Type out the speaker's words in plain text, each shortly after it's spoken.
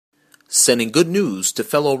Sending good news to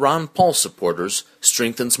fellow Ron Paul supporters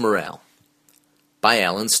strengthens morale. By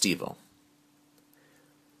Allan Stevo.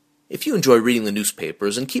 If you enjoy reading the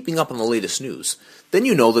newspapers and keeping up on the latest news, then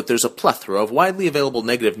you know that there's a plethora of widely available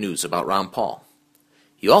negative news about Ron Paul.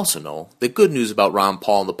 You also know that good news about Ron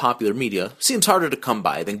Paul in the popular media seems harder to come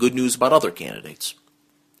by than good news about other candidates.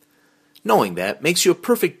 Knowing that makes you a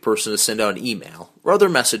perfect person to send out an email or other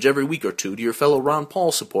message every week or two to your fellow Ron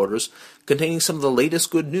Paul supporters containing some of the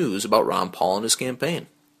latest good news about Ron Paul and his campaign.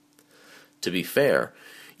 To be fair,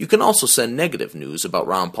 you can also send negative news about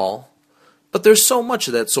Ron Paul, but there's so much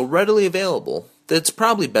of that so readily available that it's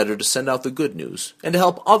probably better to send out the good news and to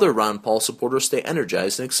help other Ron Paul supporters stay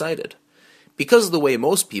energized and excited. Because of the way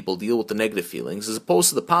most people deal with the negative feelings as opposed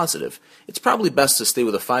to the positive, it's probably best to stay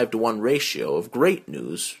with a 5-to-1 ratio of great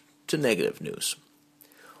news to negative news.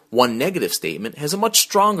 One negative statement has a much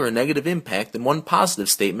stronger negative impact than one positive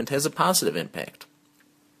statement has a positive impact.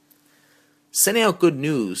 Sending out good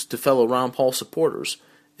news to fellow Ron Paul supporters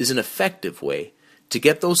is an effective way to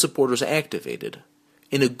get those supporters activated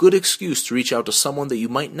and a good excuse to reach out to someone that you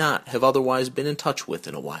might not have otherwise been in touch with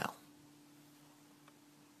in a while.